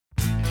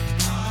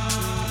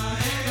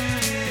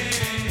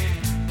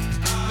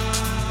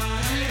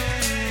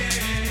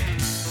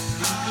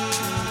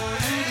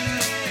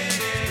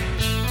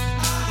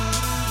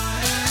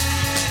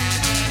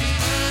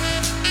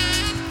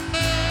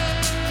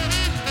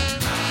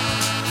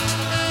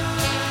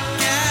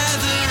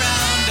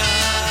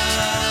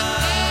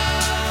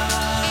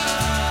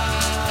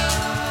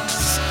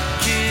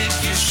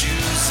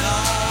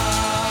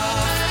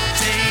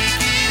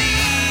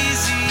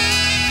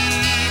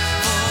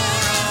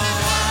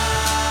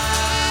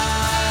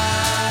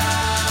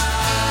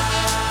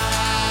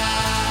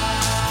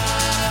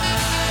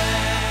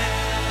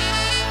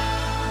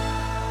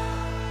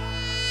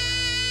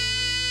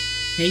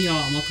Hey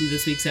y'all, and welcome to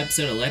this week's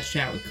episode of Let's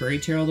Chat with Curry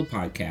Terrell, the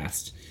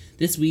podcast.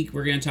 This week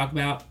we're going to talk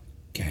about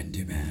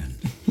Candyman.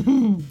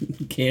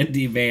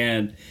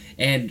 Candyman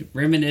and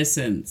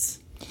Reminiscence.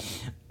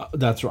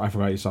 That's right, I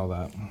forgot you saw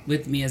that.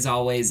 With me as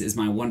always is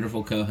my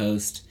wonderful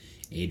co-host,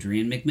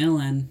 Adrian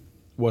McMillan.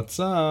 What's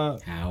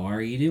up? How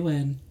are you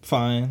doing?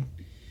 Fine.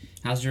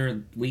 How's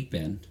your week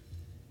been?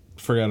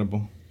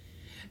 Forgettable.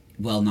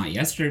 Well, not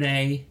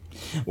yesterday.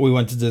 We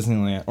went to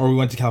Disneyland, or we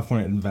went to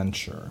California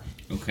Adventure.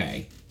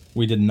 Okay.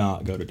 We did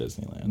not go to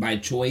Disneyland. By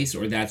choice,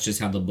 or that's just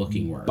how the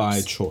booking works?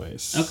 By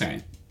choice.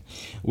 Okay.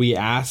 We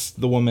asked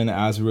the woman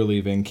as we were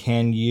leaving,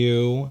 can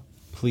you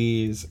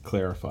please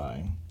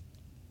clarify?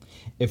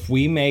 If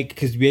we make,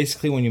 because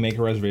basically when you make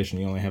a reservation,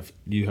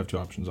 you have two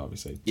options,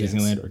 obviously. Yes.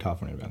 Disneyland or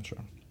California Adventure.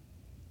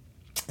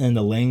 And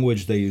the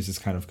language they use is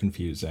kind of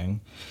confusing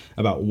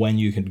about when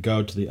you can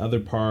go to the other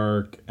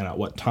park and at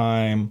what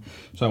time.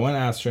 So I went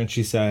and asked her, and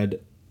she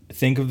said,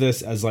 think of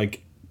this as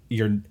like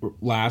your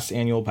last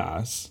annual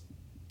pass,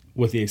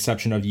 with the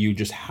exception of you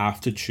just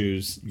have to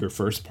choose your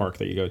first park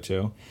that you go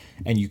to,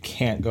 and you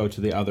can't go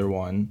to the other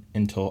one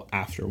until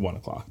after 1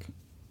 o'clock.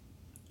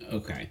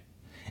 Okay.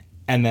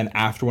 And then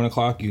after 1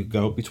 o'clock, you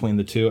go between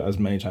the two as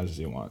many times as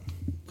you want.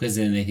 Because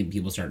then they think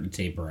people start to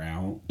taper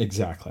out.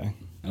 Exactly.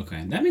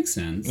 Okay, that makes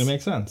sense. It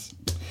makes sense.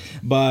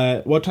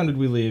 But what time did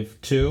we leave?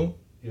 2?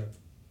 Yeah.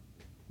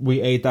 We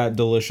ate that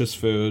delicious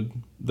food,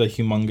 the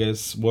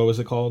humongous, what was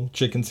it called?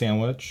 Chicken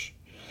sandwich.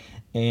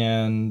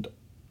 And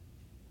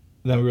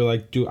then we were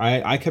like,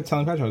 I kept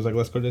telling Patrick, I was like,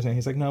 let's go to Disney.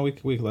 He's like, no,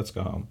 we let's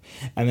go home.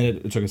 And then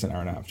it took us an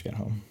hour and a half to get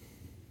home.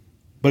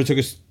 But it took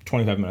us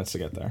 25 minutes to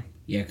get there.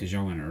 Yeah, because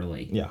y'all went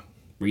early. Yeah.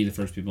 Were you the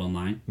first people in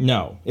line?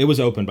 No, it was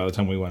open by the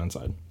time we went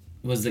inside.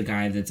 Was the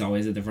guy that's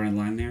always at the front of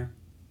the line there?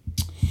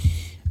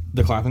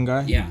 The clapping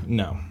guy? Yeah.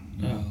 No.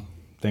 Oh.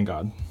 Thank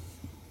God.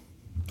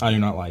 I do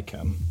not like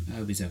him. I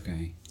hope he's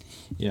okay.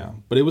 Yeah.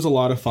 But it was a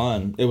lot of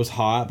fun. It was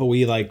hot, but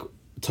we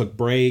took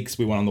breaks.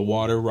 We went on the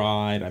water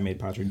ride. I made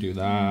Patrick do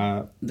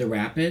that. The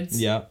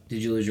rapids? Yep.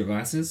 Did you lose your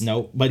glasses?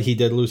 Nope. But he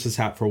did lose his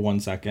hat for 1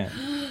 second.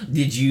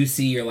 Did you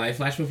see your light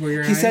flash before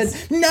your He eyes?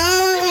 said,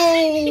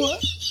 no!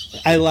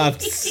 I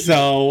laughed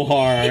so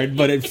hard,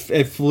 but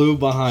it flew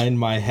behind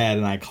my head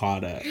and I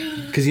caught it.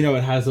 Because,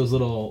 it has those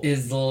little...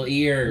 His little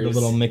ears. The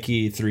little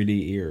Mickey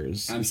 3D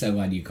ears. I'm so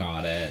glad you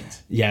caught it.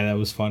 Yeah, that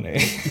was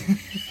funny.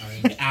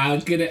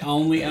 I could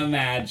only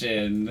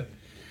imagine.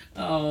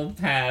 Oh,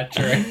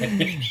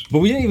 Patrick. But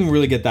we didn't even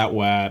really get that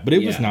wet, but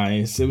it was Yeah.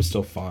 nice. It was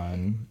still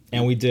fun.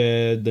 And we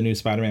did the new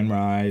Spider-Man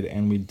ride,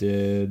 and we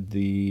did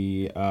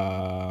the...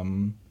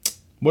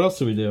 what else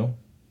did we do?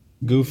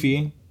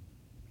 Goofy.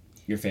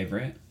 Your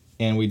favorite?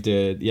 And we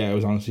did... Yeah, it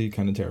was honestly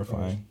kind of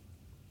terrifying.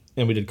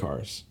 And we did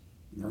Cars.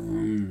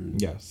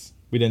 Yes.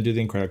 We didn't do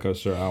the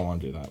Incredicoaster. I don't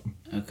want to do that.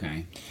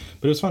 Okay.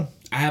 But it was fun.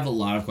 I have a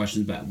lot of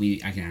questions, but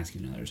I can ask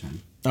you another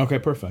time. Okay,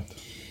 perfect.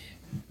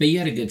 But you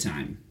had a good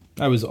time.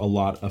 That was a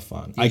lot of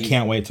fun. I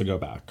can't wait to go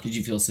back. Did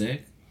you feel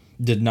sick?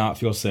 Did not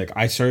feel sick.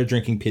 I started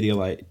drinking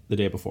Pedialyte the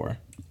day before.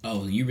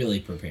 Oh, you really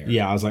prepared.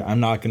 Yeah, I was like, I'm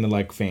not going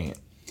to faint.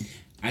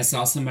 I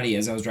saw somebody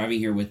as I was driving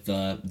here with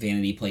the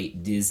vanity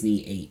plate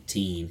Disney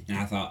 18, and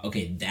I thought,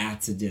 okay,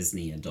 that's a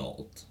Disney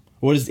adult.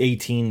 What does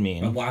 18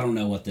 mean? Well, I don't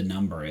know what the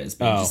number is,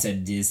 but it just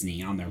said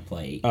Disney on their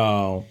plate.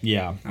 Oh,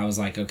 yeah. I was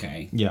like,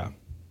 okay. Yeah,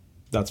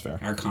 that's fair.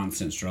 Our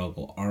constant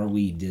struggle. Are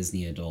we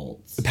Disney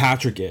adults?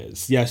 Patrick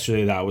is.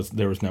 Yesterday,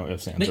 there was no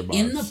ifs, ands, or But buts.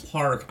 in the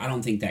park, I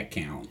don't think that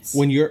counts.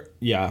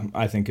 Yeah,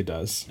 I think it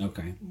does.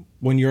 Okay.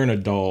 When you're an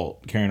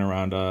adult carrying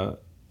around a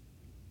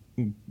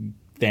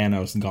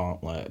Thanos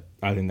gauntlet,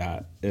 I think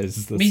that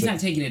is the... But he's not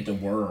taking it to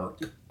work.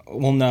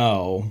 Well,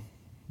 no.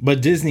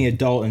 But Disney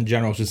adult in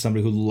general is just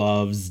somebody who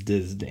loves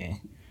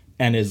Disney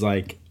and is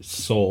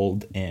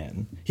sold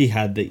in. He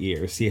had the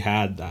ears. He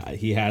had that.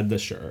 He had the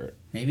shirt.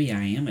 Maybe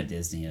I am a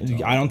Disney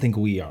adult. I don't think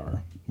we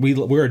are.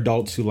 We're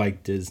adults who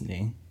like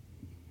Disney.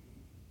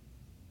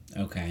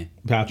 Okay.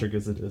 Patrick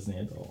is a Disney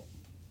adult.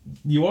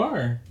 You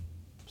are.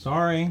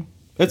 Sorry.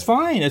 It's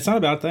fine. It's not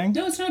a bad thing.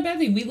 No, it's not a bad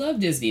thing. We love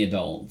Disney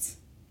adults.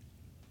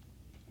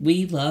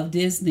 We love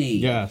Disney.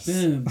 Yes.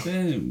 Boom,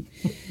 boom.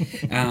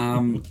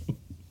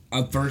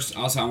 First,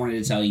 also, I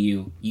wanted to tell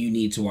you, you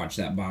need to watch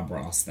that Bob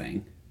Ross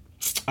thing.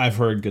 I've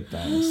heard good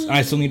things.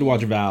 I still need to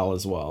watch Val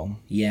as well.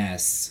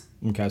 Yes.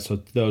 Okay,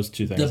 so those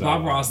two things. The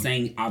Bob Ross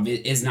thing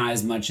is not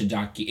as much a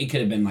it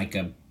could have been like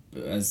a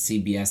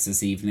CBS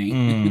This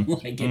Evening.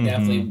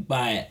 Definitely,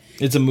 but...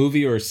 It's a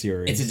movie or a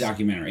series? It's a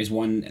documentary. It's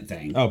one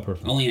thing. Oh,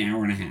 perfect. Only an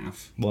hour and a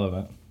half. Love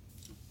it.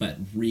 But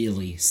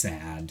really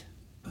sad.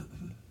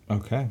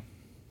 Okay.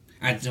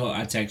 I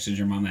texted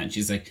your mom that, and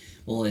she's like,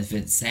 well, if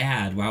it's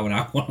sad, why would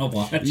I want to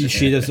watch it?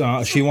 She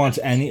does. She wants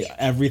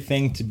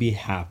everything to be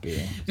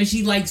happy. But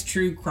she likes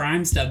true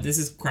crime stuff. This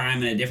is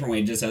crime in a different way.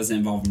 It just doesn't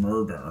involve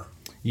murder.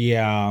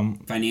 Yeah.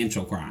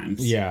 Financial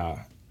crimes.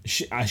 Yeah.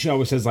 She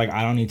always says,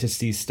 I don't need to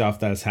see stuff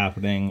that's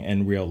happening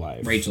in real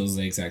life. Rachel's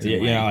the exact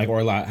same way. Yeah,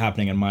 or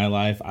happening in my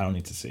life. I don't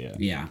need to see it.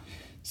 Yeah.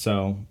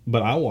 So,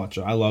 but I'll watch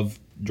it. I love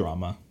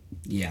drama.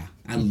 Yeah,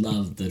 I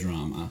love the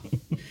drama.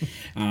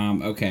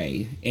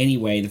 Okay.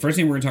 Anyway, the first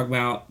thing we're going to talk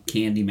about,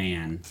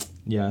 Candyman.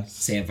 Yes.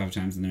 Say it 5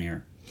 times in the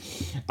mirror.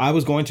 I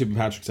was going to, but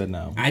Patrick said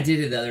no. I did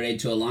it the other day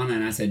to Alana,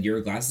 and I said,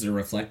 your glasses are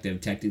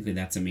reflective. Technically,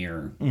 that's a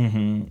mirror.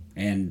 Mm-hmm.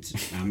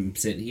 And I'm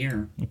sitting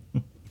here.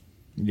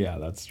 Yeah,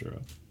 that's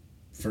true.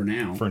 For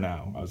now. For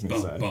now, I was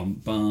going to say.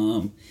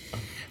 Bum.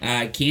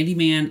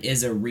 Candyman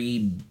is a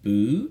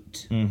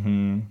reboot.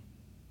 Mm-hmm.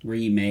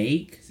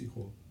 Remake.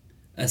 Sequel.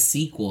 A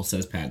sequel,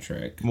 says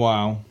Patrick.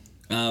 Wow.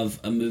 Of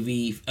a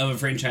movie, of a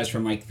franchise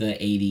from like the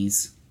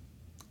 80s.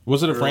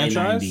 Was it a early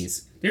franchise?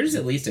 90s. There's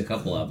at least a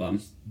couple of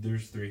them.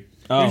 There's 3.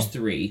 Oh. There's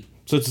 3.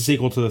 So it's a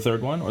sequel to the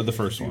third one or the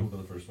first Sequel one? to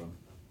the first one.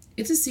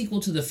 It's a sequel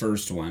to the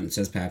first one,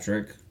 says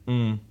Patrick.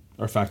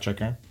 Or fact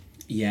checker.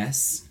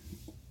 Yes.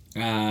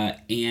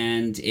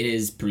 And it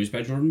is produced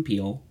by Jordan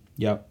Peele.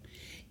 Yep.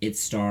 It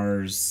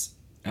stars,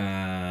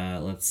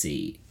 let's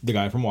see, The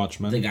guy from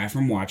Watchmen. the guy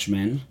from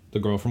Watchmen. The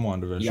girl from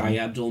WandaVision.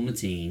 Yahya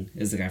Abdul-Mateen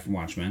is the guy from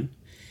Watchmen.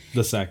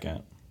 The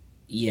second.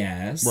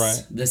 Yes.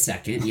 Right. The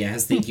second,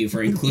 yes. Thank you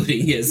for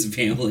including his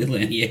family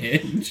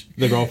lineage.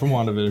 The girl from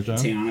WandaVision.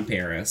 Tiana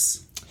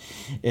Paris.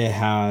 It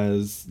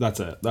has... That's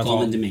it. That's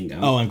Coleman all. Domingo.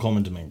 Oh, and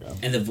Coleman Domingo.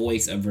 And the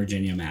voice of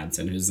Virginia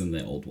Madsen, who's in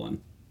the old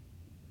one.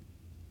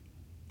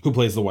 Who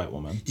plays the white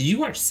woman. Did you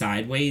watch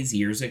Sideways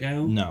years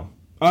ago? No.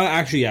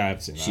 Actually, yeah,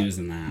 I've seen that. She was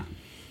in that.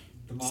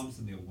 The mom's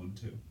in the old one,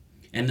 too.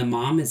 And the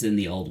mom is in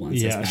the old one.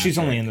 says Yeah, she's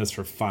Patrick. only in this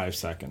for 5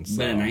 seconds.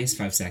 But a so. nice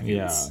 5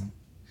 seconds.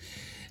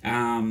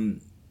 Yeah.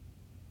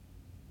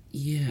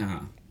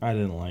 Yeah. I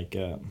didn't like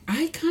it.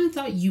 I kind of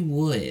thought you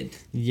would.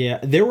 Yeah,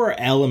 there were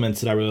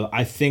elements that I really...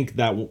 I think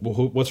that...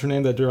 What's her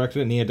name that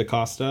directed it? Nia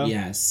DaCosta?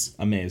 Yes.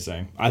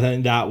 Amazing. I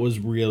think that was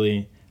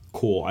really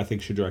cool. I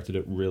think she directed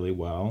it really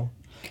well.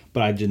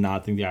 But I did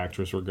not think the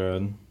actors were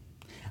good.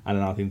 I did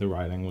not think the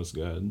writing was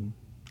good.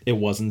 It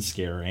wasn't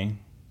scary.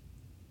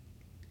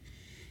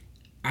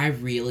 I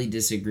really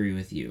disagree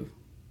with you.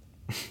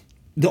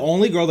 The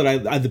only girl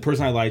that the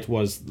person I liked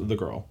was the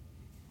girl.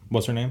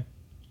 What's her name?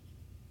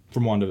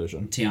 From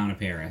WandaVision. Tiana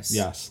Paris.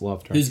 Yes,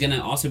 loved her. Who's going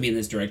to also be in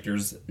this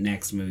director's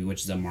next movie,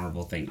 which is a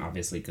Marvel thing,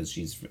 obviously, because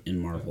she's in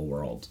Marvel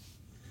World.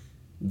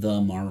 The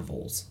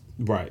Marvels.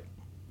 Right.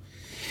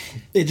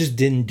 It just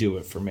didn't do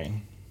it for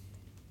me.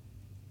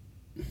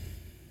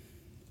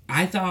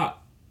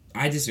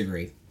 I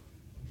disagree.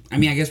 I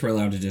mean, I guess we're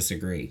allowed to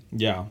disagree.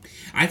 Yeah.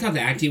 I thought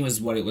the acting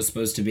was what it was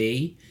supposed to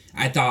be.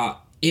 I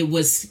thought it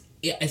was...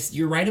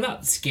 You're right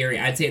about scary.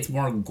 I'd say it's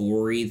more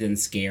gory than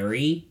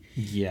scary.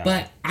 Yeah.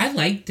 But I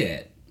liked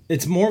it.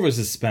 It's more of a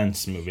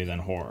suspense movie than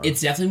horror. It's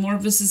definitely more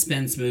of a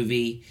suspense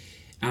movie.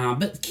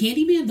 But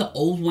Candyman, the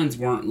old ones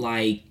weren't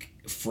like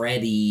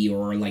Freddy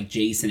or like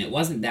Jason. It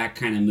wasn't that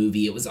kind of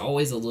movie. It was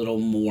always a little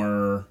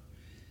more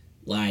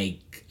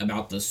like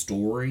about the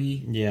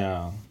story.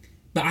 Yeah.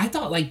 But I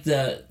thought like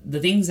the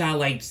things I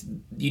liked,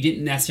 you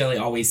didn't necessarily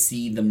always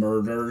see the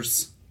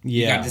murders.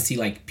 You Yeah. got to see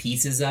like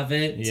pieces of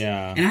it.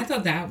 Yeah. And I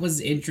thought that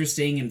was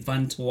interesting and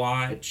fun to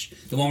watch.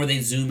 The one where they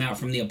zoom out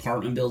from the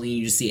apartment building and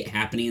you just see it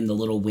happening in the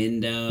little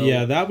window.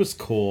 Yeah, that was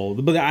cool.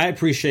 But I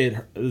appreciate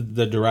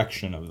the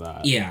direction of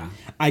that. Yeah.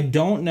 I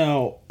don't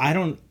know.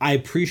 I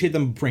appreciate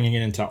them bringing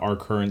it into our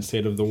current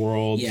state of the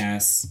world.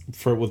 Yes.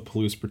 With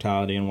police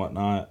brutality and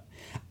whatnot.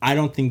 I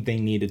don't think they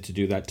needed to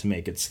do that to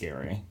make it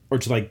scary. Or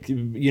to like,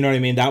 you know what I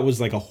mean? That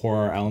was like a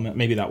horror element.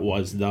 Maybe that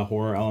was the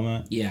horror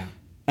element. Yeah.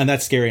 And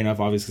that's scary enough,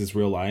 obviously, 'cause it's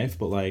real life.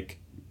 But like,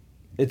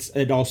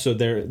 it also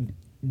there,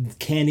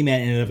 Candyman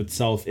in and of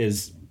itself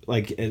is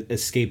like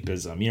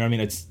escapism. You know what I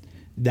mean?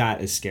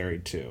 That is scary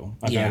too.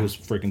 A guy who's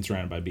freaking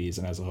surrounded by bees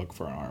and has a hook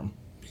for an arm.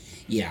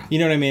 Yeah. You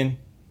know what I mean?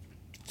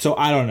 So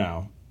I don't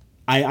know.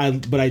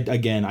 But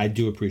I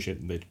do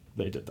appreciate that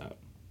they did that.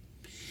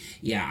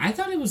 Yeah, I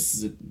thought it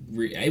was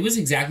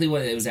exactly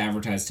what it was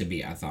advertised to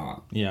be, I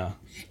thought. Yeah.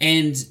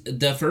 And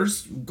the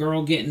first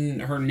girl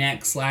getting her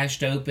neck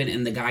slashed open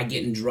and the guy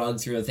getting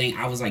drugged through a thing,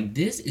 I was like,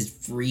 this is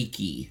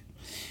freaky.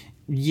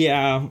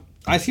 Yeah,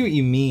 I see what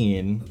you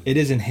mean. It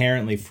is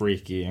inherently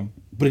freaky,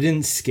 but it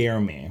didn't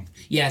scare me.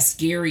 Yeah,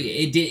 scary.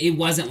 It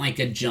wasn't like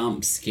a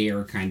jump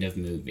scare kind of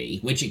movie,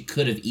 which it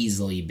could have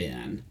easily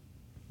been.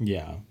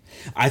 Yeah.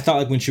 I thought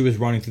like when she was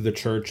running through the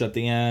church at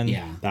the end,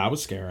 that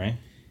was scary.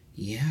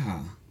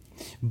 Yeah.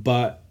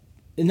 But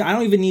I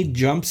don't even need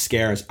jump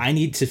scares. I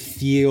need to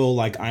feel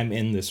like I'm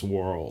in this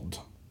world.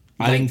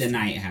 Like the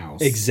Night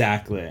House.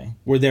 Exactly.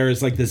 Where there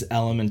is like this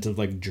element of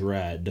like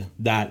dread.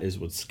 That is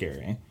what's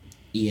scary.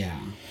 Yeah.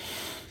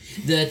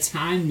 The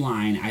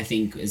timeline, I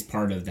think, is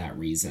part of that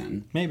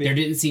reason. Maybe. There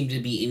didn't seem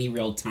to be any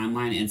real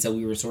timeline, and so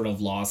we were sort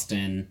of lost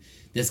in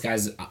this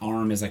guy's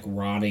arm is like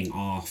rotting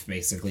off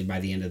basically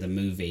by the end of the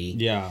movie.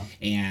 Yeah.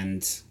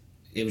 And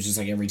it was just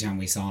like every time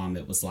we saw him,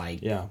 it was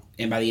like... Yeah.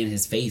 And by the end,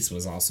 his face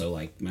was also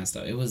like messed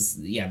up. It was...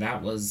 Yeah,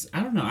 that was...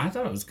 I don't know. I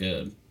thought it was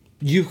good.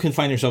 You can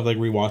find yourself like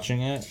rewatching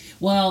it?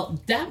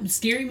 Well,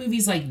 scary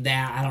movies like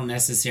that, I don't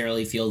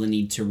necessarily feel the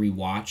need to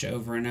rewatch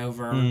over and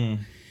over.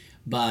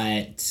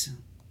 But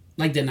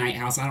like The Night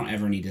House, I don't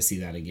ever need to see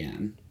that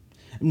again.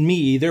 Me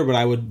either, but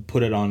I would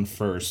put it on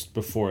first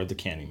before the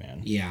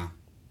Candyman. Yeah.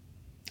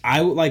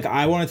 I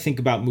want to think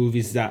about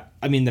movies that,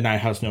 I mean, The Night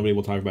House nobody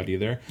will talk about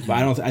either,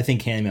 but I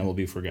think Candyman will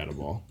be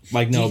forgettable.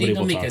 Like, Do you nobody think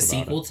they'll will make talk a about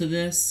sequel it. to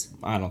this?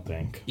 I don't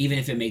think. Even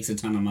if it makes a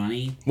ton of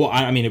money? Well,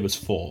 I mean, it was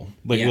full.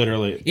 Like, Yeah.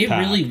 literally It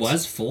packed. really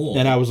was full.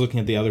 And I was looking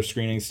at the other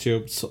screenings,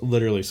 too.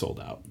 Literally sold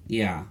out.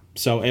 Yeah.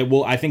 So,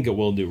 I think it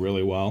will do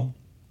really well.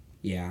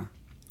 Yeah.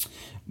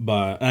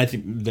 But I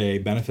think they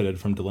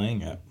benefited from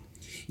delaying it.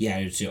 Yeah,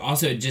 I do too.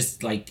 Also,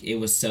 just like it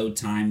was so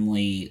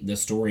timely, the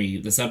story,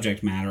 the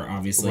subject matter,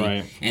 obviously.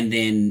 Right. And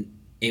then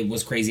it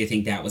was crazy. I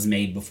think that was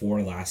made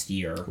before last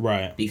year.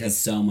 Right. Because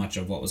so much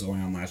of what was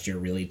going on last year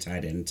really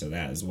tied into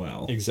that as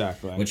well.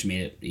 Exactly. Which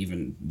made it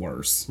even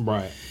worse.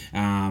 Right.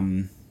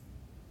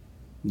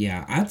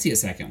 Yeah, I'd see a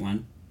second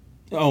one.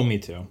 Oh, me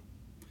too.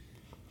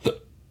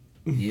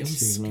 It was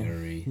Excuse me.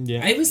 scary.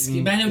 Yeah. It was,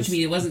 but I know what you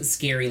mean. It wasn't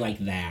scary like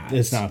that.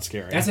 It's not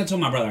scary. That's what I told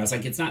my brother. I was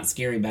like, it's not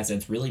scary, Bess.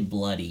 It's really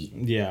bloody.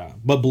 Yeah.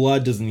 But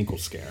blood doesn't equal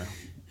scare.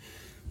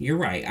 You're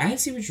right. I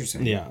see what you're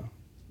saying. Yeah.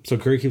 So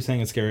Curry keeps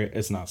saying it's scary.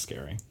 It's not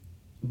scary.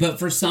 But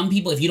for some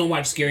people, if you don't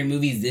watch scary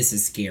movies, this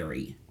is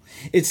scary.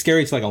 It's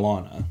scary to like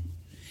Alana.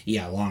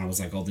 Yeah, Lana was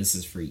like, oh, this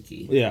is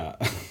freaky. Yeah.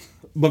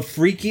 But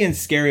freaky and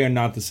scary are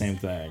not the same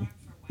thing.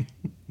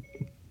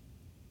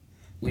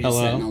 We just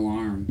Hello? set an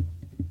alarm.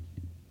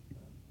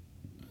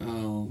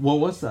 Oh.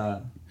 What was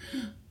that?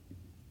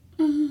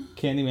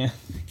 Candyman.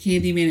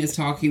 Candyman is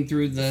talking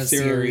through the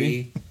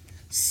Siri.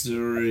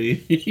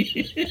 Siri.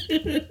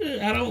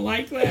 I don't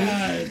like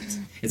that.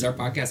 Is our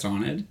podcast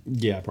haunted?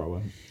 Yeah,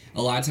 probably.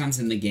 A lot of times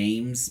in the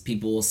games,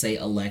 people will say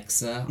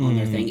Alexa on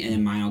their thing, and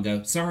then mine will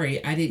go,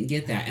 sorry, I didn't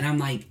get that. And I'm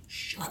like,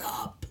 shut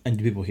up. And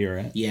do people hear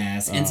it?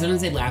 Yes. And sometimes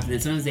they laugh, and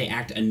sometimes they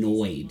act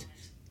annoyed.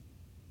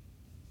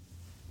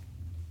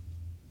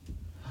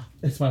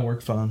 It's my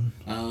work phone.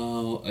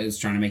 Oh, it's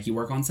trying to make you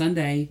work on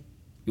Sunday.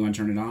 You want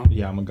to turn it off?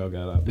 Yeah, I'm gonna go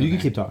get it. You can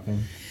Okay. keep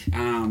talking.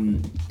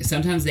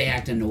 Sometimes they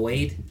act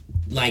annoyed,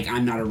 like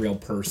I'm not a real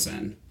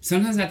person.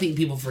 Sometimes I think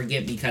people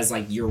forget because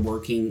like you're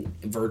working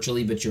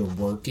virtually, but you're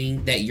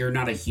working, that you're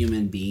not a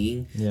human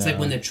being. It's like Yeah.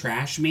 when the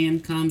trash man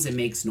comes and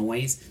makes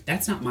noise,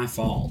 that's not my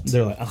fault.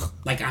 They're like, ugh.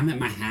 Like I'm at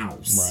my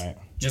house. Right.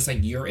 Just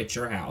like you're at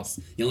your house.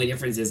 The only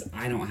difference is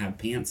I don't have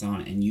pants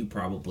on and you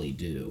probably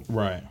do.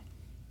 Right.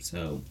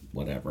 So,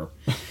 whatever.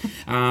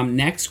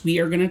 Next, we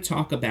are going to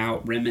talk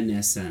about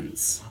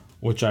Reminiscence.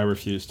 Which I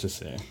refuse to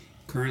see.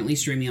 Currently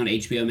streaming on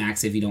HBO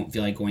Max if you don't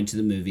feel like going to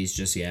the movies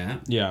just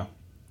yet. Yeah.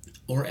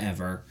 Or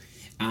ever.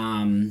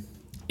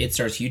 It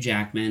stars Hugh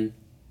Jackman,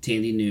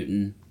 Tandy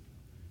Newton.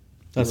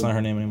 That's not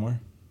her name anymore.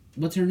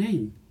 What's her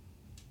name?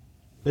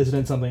 Isn't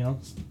it something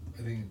else?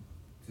 I think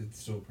it's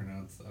still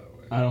pronounced that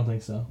way. I don't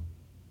think so.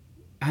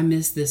 I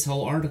missed this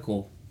whole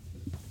article.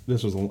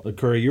 This was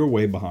Curry. You're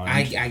way behind.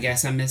 I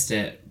guess I missed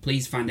it.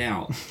 Please find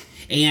out.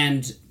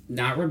 And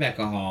not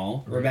Rebecca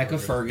Hall, Rebecca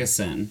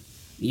Ferguson.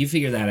 You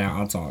figure that out.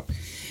 I'll talk.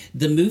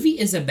 The movie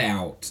is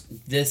about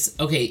this.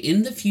 Okay,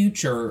 in the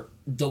future,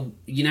 the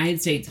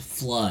United States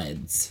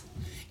floods,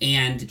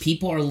 and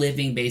people are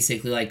living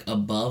basically like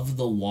above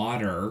the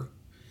water.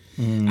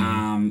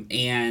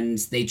 And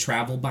they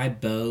travel by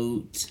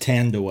boat.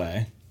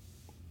 Tandaway.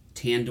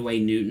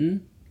 Tandaway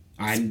Newton.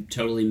 I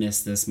totally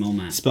missed this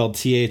moment. Spelled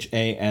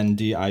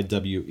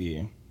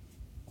Thandiwe.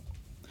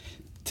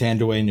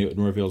 Tandaway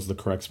Newton reveals the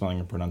correct spelling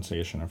and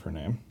pronunciation of her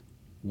name.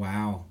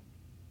 Wow.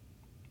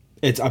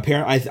 It's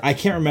apparent. I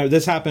can't remember.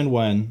 This happened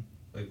when?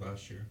 Like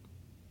last year.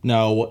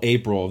 No,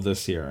 April of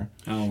this year.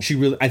 Oh. She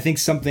really. I think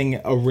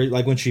something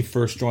like when she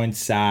first joined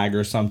SAG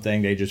or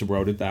something. They just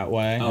wrote it that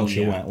way, Oh, and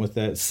she yeah. went with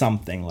it.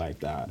 Something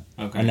like that.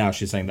 Okay. And now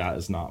she's saying that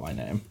is not my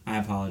name. I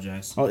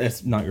apologize. Oh,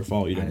 it's not your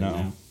fault. You didn't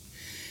know.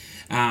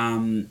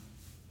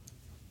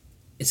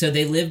 So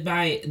they live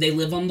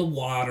on the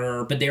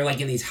water, but they're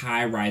like in these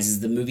high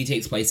rises. The movie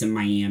takes place in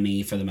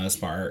Miami for the most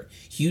part.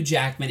 Hugh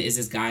Jackman is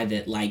this guy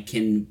that like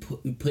can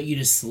put you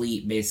to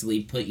sleep,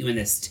 basically put you in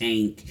this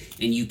tank,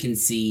 and you can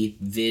see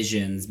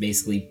visions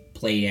basically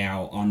play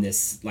out on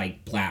this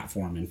like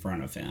platform in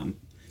front of him.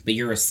 But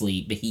you're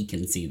asleep, but he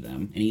can see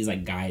them, and he's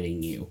like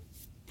guiding you.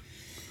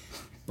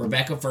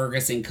 Rebecca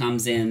Ferguson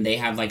comes in, they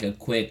have like a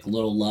quick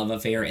little love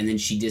affair, and then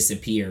she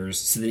disappears.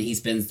 So then he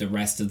spends the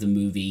rest of the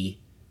movie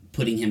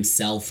putting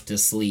himself to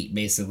sleep,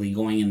 basically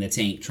going in the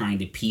tank, trying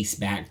to piece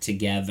back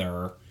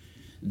together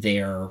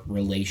their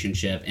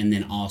relationship, and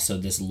then also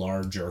this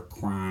larger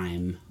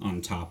crime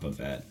on top of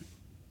it.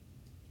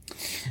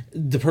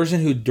 The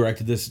person who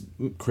directed this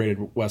created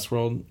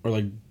Westworld, or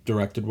like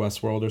directed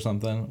Westworld or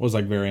something, was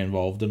like very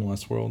involved in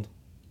Westworld.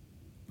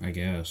 I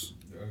guess.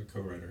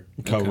 Co-writer.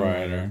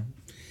 Co-writer.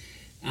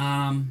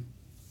 Not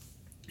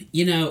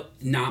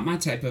my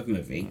type of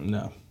movie.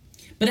 No.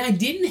 But I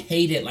didn't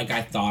hate it like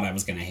I thought I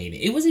was going to hate it.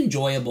 It was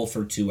enjoyable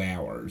for 2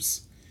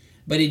 hours.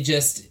 But it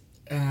just...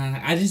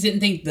 I just didn't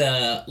think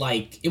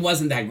it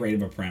wasn't that great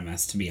of a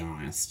premise, to be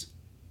honest.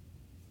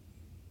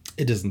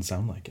 It doesn't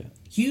sound like it.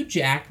 Hugh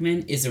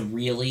Jackman is a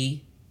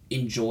really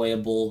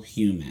enjoyable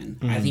human.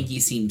 I think he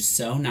seems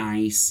so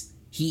nice.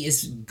 he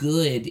is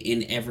good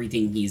in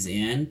everything he's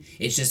in.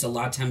 It's just a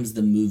lot of times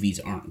the movies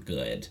aren't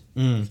good.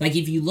 Like,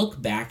 if you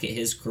look back at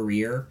his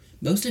career,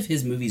 most of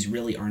his movies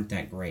really aren't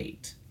that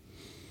great.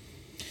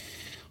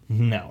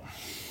 No.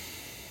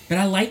 But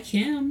I like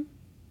him.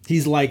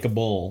 He's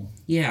likable.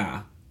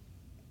 Yeah.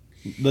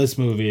 This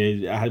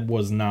movie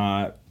was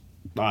not,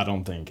 I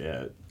don't think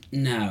it.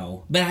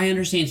 No. But I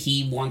understand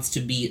he wants to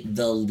be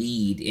the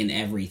lead in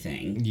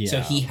everything. Yeah.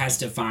 So he has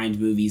to find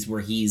movies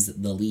where he's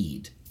the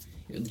lead.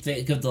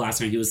 Think of the last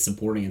time he was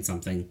supporting in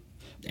something.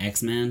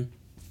 X-Men.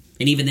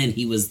 And even then,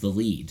 he was the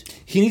lead.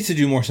 He needs to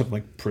do more stuff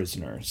like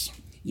Prisoners.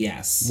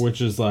 Yes.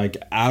 Which is like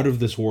out of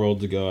this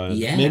world to go.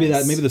 Yes. Maybe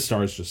the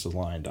stars just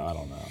aligned. I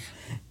don't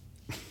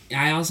know.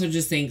 I also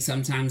just think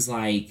sometimes,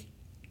 like,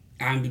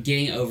 I'm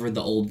getting over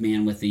the old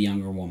man with the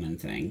younger woman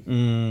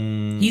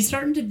thing. He's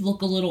starting to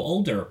look a little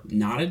older.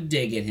 Not a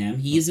dig at him.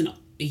 He's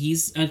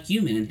a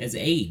human and has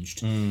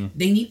aged.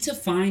 They need to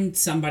find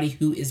somebody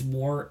who is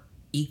more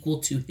equal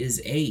to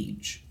his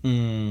age.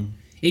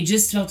 It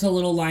just felt a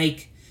little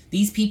like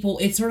these people.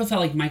 It sort of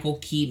felt like Michael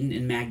Keaton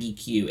and Maggie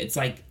Q. It's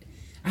like,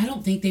 I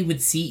don't think they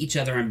would see each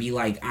other and be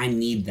like, I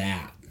need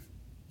that.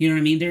 You know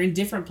what I mean? They're in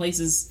different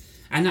places.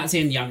 I'm not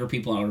saying younger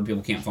people and older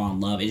people can't fall in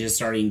love. It's just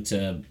starting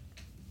to...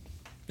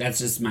 That's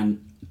just my...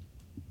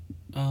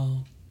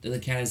 Oh, the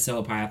cat is so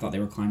up high, I thought they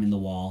were climbing the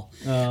wall.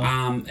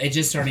 It's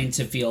just starting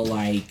to feel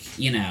like,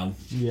 you know...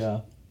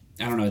 Yeah.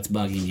 I don't know, it's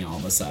bugging me all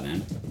of a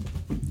sudden.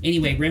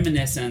 Anyway,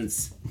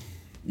 Reminiscence,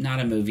 not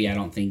a movie, I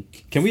don't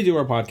think. Can we do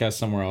our podcast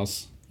somewhere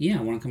else?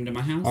 Yeah, want to come to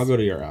my house? I'll go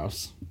to your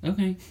house.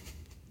 Okay.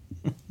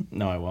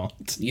 No, I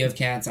won't. You have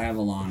cats, I have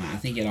Alana. I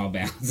think it all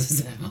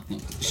balances out.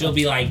 She'll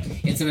be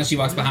like, as she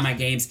walks behind my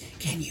games,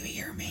 can you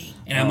hear me?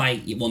 And I'm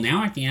like, well,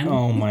 now I can.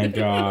 Oh my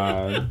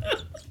god.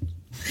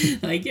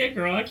 Like, yeah,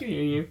 girl, I can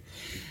hear you.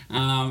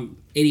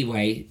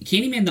 Anyway,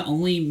 Candyman, the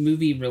only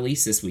movie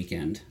released this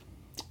weekend.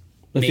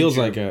 It feels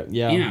like it.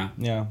 Yeah.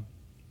 Yeah.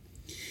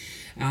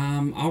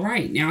 All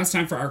right, now it's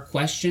time for our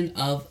question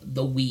of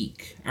the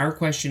week. Our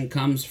question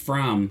comes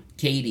from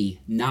Katie,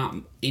 not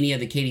any of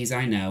the Katies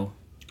I know.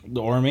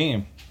 Or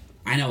me.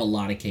 I know a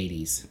lot of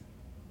Katies.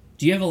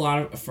 Do you have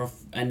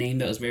a name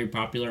that was very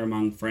popular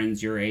among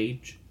friends your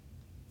age?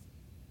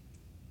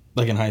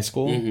 Like in high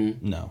school?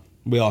 Mm-hmm. No.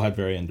 We all had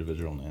very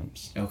individual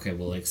names. Okay,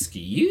 well,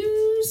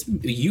 excuse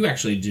me. You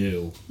actually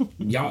do.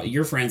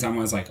 Your friends, I'm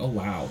always like, oh,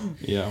 wow.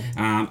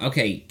 Yeah.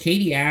 Okay,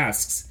 Katie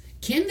asks,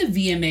 can the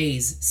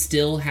VMAs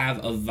still have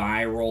a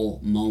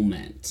viral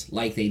moment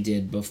like they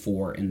did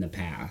before in the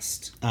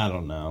past? I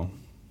don't know.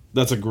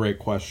 That's a great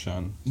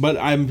question. But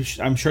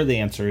I'm sure the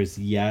answer is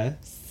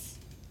yes.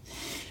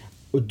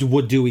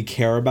 Do we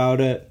care about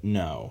it?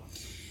 No.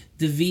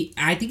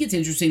 I think it's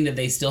interesting that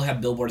they still have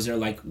billboards that are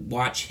like,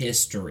 watch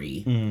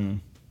history.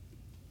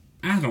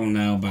 I don't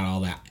know about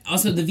all that.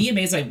 Also, the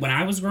VMAs, like, when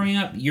I was growing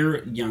up,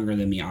 you're younger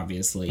than me,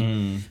 obviously.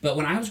 But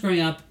when I was growing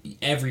up,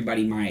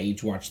 everybody my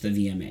age watched the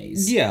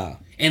VMAs. Yeah.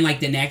 And,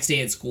 like, the next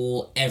day at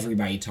school,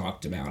 everybody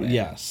talked about it.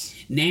 Yes.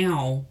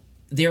 Now,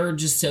 there are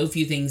just so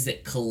few things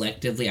that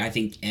collectively I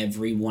think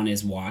everyone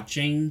is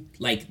watching.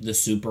 Like, the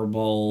Super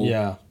Bowl.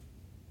 Yeah.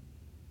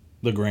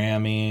 The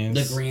Grammys.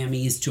 The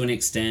Grammys, to an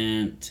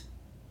extent.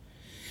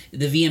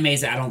 The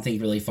VMAs, I don't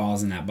think really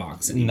falls in that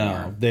box anymore.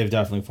 No, they've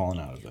definitely fallen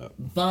out of it.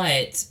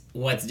 But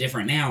what's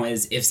different now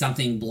is if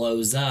something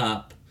blows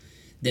up,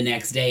 the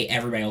next day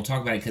everybody will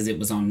talk about it because it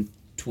was on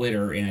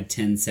Twitter in a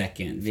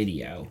 10-second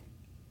video.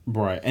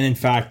 Right. And in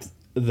fact,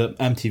 the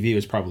MTV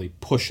was probably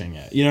pushing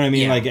it. You know what I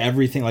mean? Yeah. Like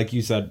everything, like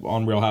you said,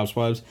 on Real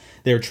Housewives,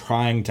 they're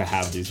trying to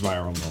have these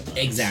viral moments.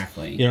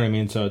 Exactly. You know what I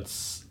mean? So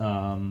it's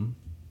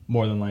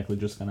more than likely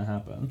just going to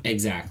happen.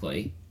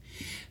 Exactly.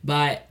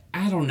 But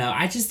I don't know.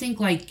 I just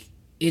think, like,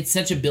 it's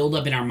such a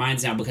buildup in our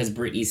minds now because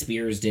Britney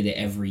Spears did it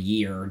every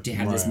year to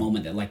have this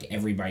moment that, like,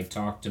 everybody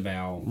talked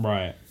about.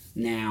 Right.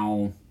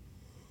 Now,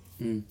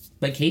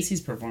 but Casey's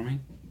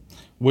performing.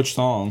 Which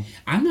song?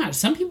 I'm not.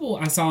 Some people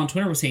I saw on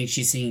Twitter were saying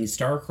she's singing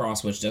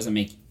Starcross, which doesn't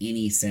make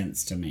any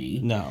sense to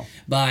me. No.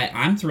 But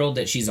I'm thrilled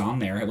that she's on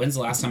there. When's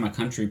the last time a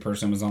country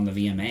person was on the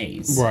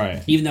VMAs?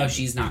 Right. Even though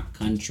she's not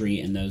country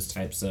in those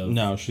types of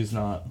No, she's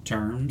not.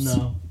 terms.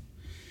 No.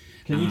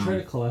 Can you try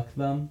to collect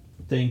them?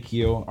 Thank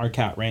you. Our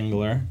cat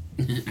wrangler.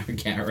 Our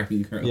cat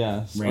wrangler.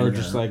 Yes. Wrangler. Or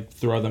just like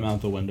throw them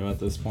out the window at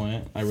this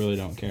point. I really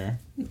don't care.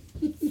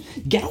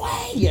 Get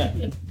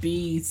away!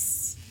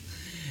 Peace.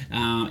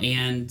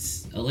 And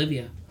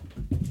Olivia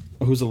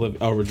Who's Olivia?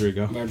 Oh,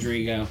 Rodrigo.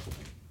 Rodrigo.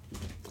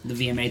 The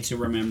VMA to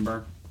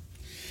remember.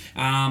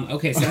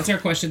 Okay, so that's our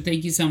question.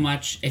 Thank you so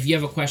much. If you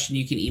have a question,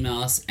 you can email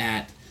us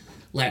at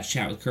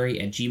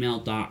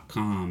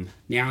letschatwithcurry@gmail.com.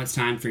 Now it's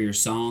time for your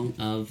song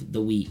of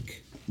the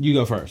week. You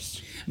go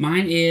first.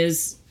 Mine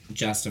is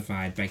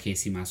Justified by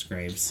Casey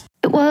Musgraves.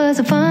 It was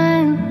a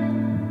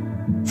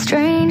fun,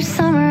 strange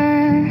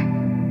summer.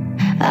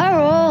 I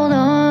rolled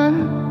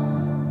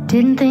on,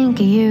 didn't think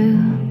of you.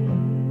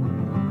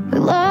 We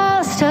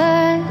lost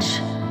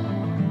touch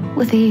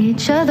with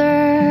each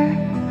other.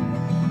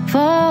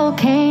 Fall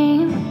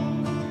came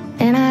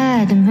and I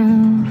had to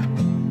move.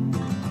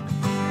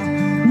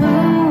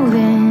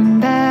 Moving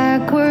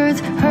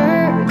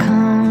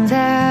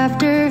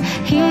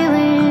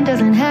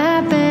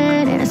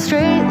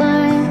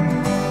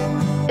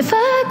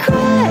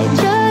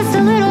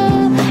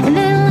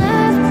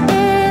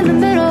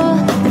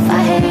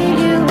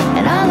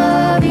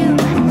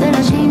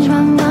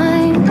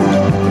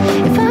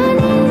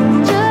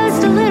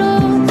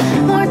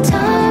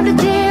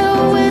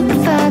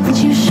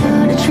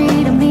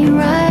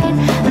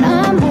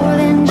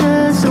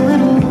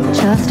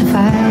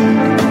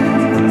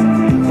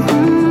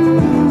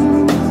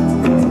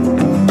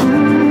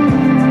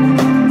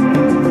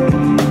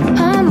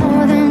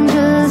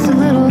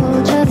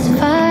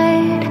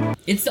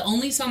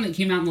that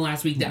came out in the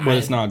last week that But I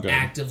it's not good.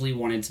 actively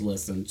wanted to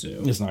listen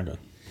to. It's not good.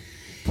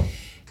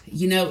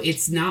 You know,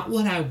 it's not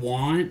what I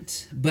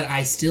want, but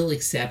I still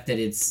accept that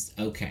it's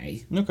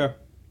okay. Okay.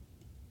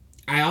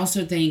 I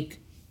also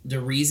think the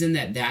reason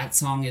that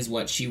song is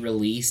what she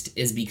released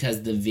is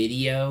because the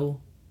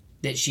video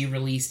that she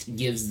released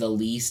gives the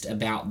least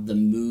about the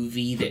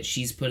movie that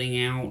she's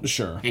putting out.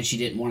 Sure. And she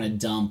didn't want to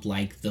dump,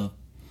 like, the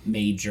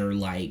major,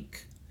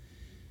 like,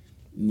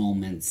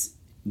 moments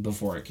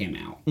before it came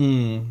out.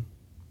 So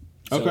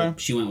Okay.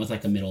 she went with,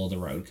 like, a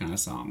middle-of-the-road kind of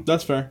song.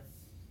 That's fair.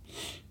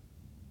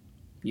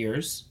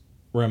 Yours?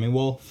 Remy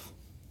Wolf.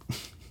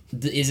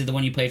 Is it the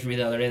one you played for me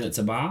the other day that's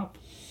a bop?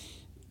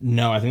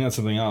 No, I think that's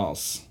something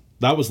else.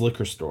 That was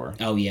Liquor Store.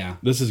 Oh, yeah.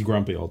 This is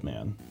Grumpy Old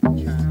Man.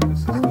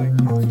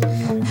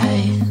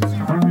 Hey,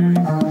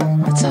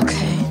 it's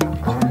okay.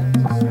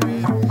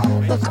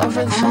 Look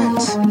over the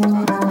fence.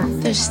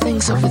 There's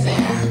things over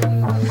there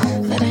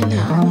that I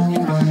know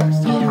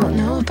you don't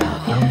know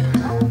about yet.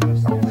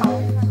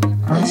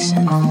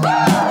 Listen.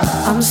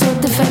 I'm so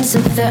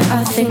defensive, there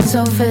are things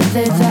over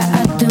there that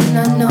I do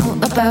not know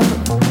about.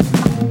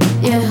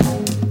 Yeah.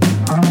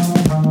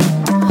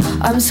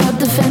 I'm so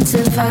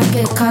defensive, I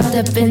get caught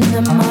up in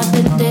the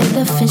modern day,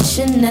 the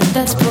fishing net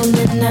that's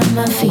pulling at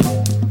my feet.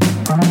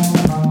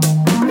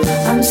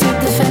 I'm so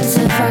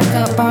defensive, I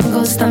got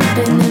bongos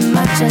stomping in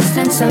my chest,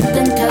 and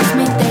something tells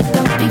me they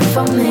don't be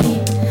for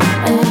me.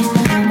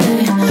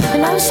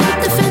 And I'm so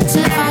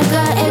defensive, I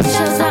got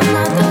eggshells on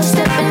my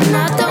doorstep, and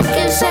I don't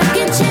give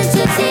second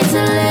chances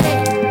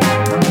easily.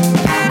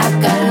 I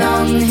got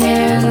long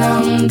hair,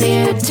 long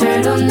beard,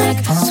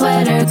 turtleneck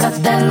sweater.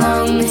 Got that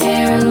long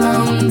hair,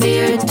 long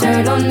beard,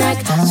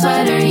 turtleneck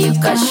sweater. You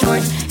got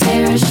short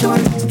hair,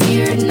 short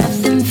beard.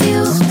 Nothing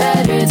feels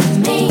better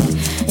than me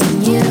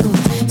and you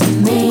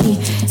and me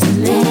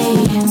and me.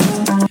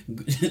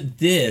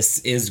 This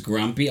is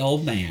Grumpy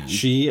Old Man.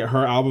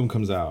 Her album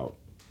comes out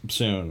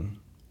soon.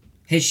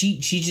 Has she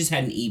just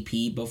had an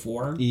EP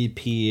before? EP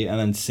and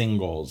then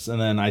singles,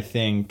 and then I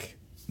think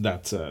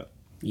that's it.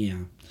 Yeah.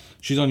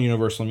 She's on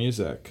Universal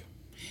Music.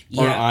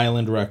 Or Yeah.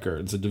 Island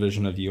Records, a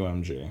division of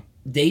UMG.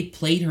 They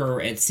played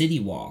her at City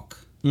Walk.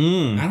 I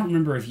don't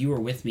remember if you were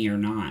with me or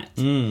not,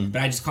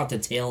 but I just caught the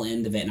tail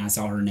end of it and I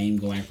saw her name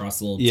going across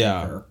the little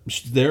Yeah.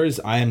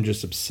 ticker. I am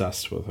just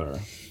obsessed with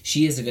her.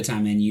 She is a good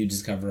time, and you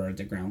discover her at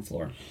the ground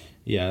floor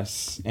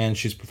Yes. And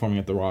she's performing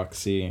at the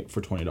Roxy for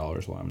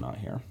 $20 while I'm not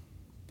here.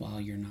 while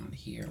you're not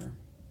here.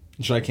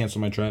 Should I cancel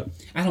my trip?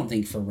 I don't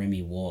think for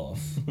Remy Wolf.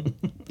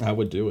 I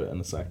would do it in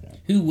a second.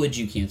 Who would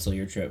you cancel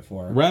your trip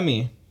for?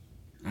 Remy?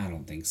 I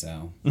don't think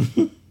so.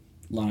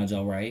 Lana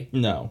Del Rey?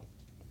 No.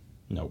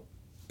 Nope.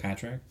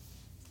 Patrick?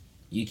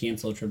 You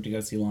cancel a trip to go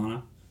see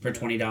Lana for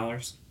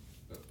 $20?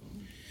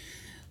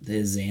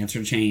 His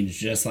answer changed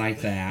just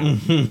like that.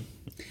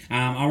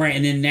 All right,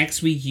 and then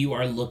next week you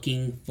are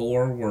looking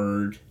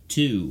forward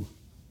to...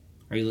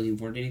 Are you looking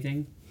forward to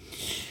anything?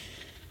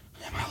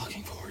 Am I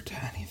looking forward to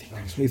anything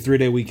next week?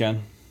 3-day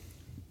weekend.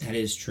 That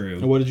is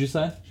true. What did you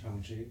say?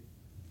 Shang-Chi.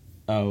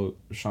 Oh,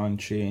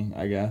 Shang-Chi,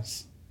 I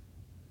guess.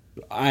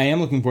 I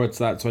am looking forward to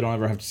that, so I don't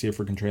ever have to see a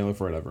freaking trailer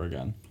for it ever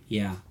again.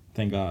 Yeah.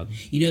 Thank God.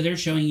 You know, they're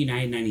showing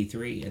United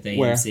 93 at the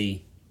Where?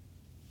 AMC.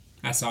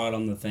 I saw it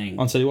on the thing.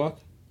 On City Walk?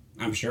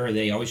 I'm sure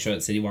they always show it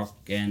at City Walk.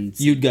 And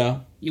You'd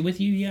go?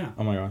 With you, yeah.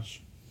 Oh my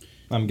gosh.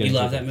 I'm getting You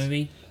love that tickets.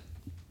 movie?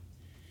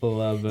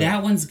 Love it.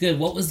 That one's good.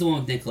 What was the one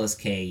with Nicolas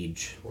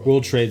Cage?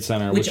 World Trade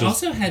Center, Which is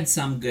also had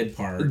some good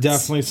parts.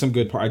 definitely some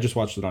good part. I just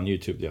watched it on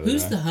YouTube the other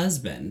Who's day. the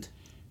husband?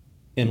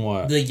 In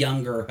what? The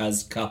younger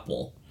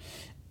couple.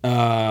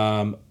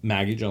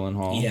 Maggie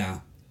Gyllenhaal.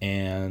 Yeah.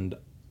 And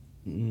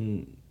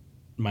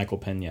Michael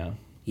Pena.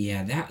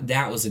 Yeah,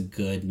 that was a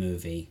good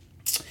movie.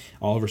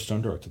 Oliver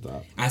Stone directed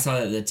that. I saw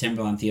that at the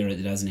Timberland Theater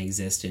that doesn't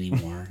exist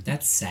anymore.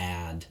 That's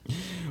sad.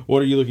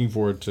 What are you looking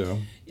forward to?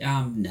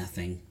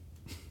 Nothing.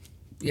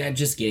 Yeah,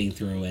 just getting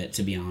through it,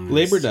 to be honest.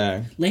 Labor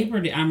Day.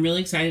 Labor Day. I'm really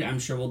excited. I'm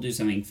sure we'll do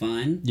something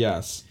fun.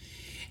 Yes.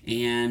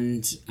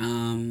 And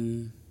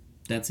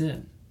that's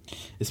it.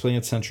 It's playing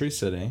at Century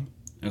City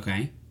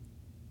Okay.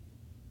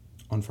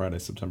 on Friday,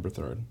 September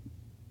 3rd.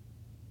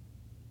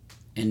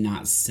 And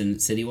not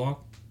City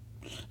Walk?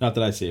 Not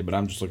that I see it, but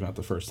I'm just looking at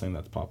the first thing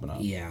that's popping up.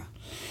 Yeah.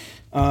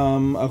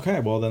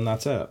 Okay, well then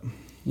that's it.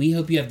 We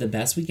hope you have the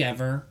best week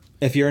ever.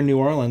 If you're in New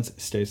Orleans,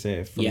 stay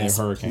safe from Yes,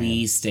 the hurricane.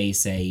 please stay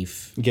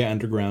safe. Get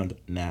underground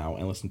now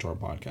and listen to our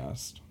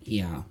podcast.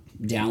 Yeah.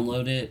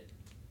 Download it.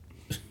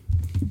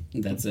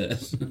 That's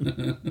it.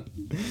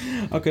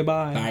 Okay,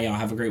 bye. Bye, y'all.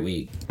 Have a great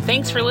week.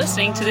 Thanks for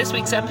listening to this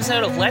week's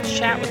episode of Let's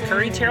Chat with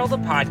Curry Terrell, the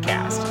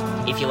podcast.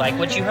 If you like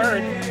what you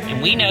heard,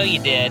 and we know you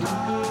did,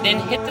 then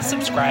hit the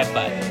subscribe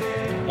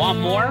button. Want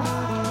more?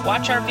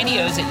 Watch our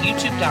videos at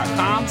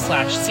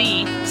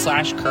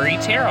youtube.com/c/Curry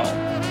Terrell.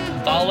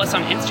 Follow us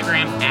on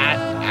Instagram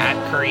at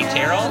Curry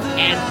Terrell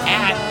and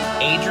at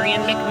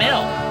Adrian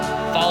McMill.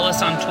 Follow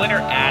us on Twitter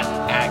at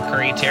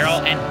Curry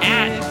Terrell and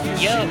at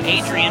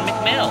Adrian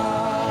McMill.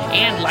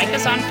 And like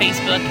us on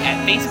Facebook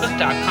at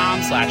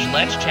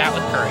facebook.com/Let's Chat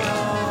with Curry.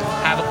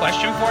 Have a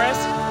question for us?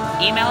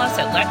 email us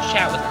at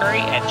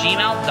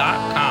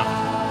letschatwithcurry@gmail.com.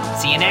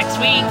 See you next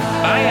week.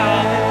 Bye,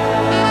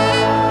 y'all.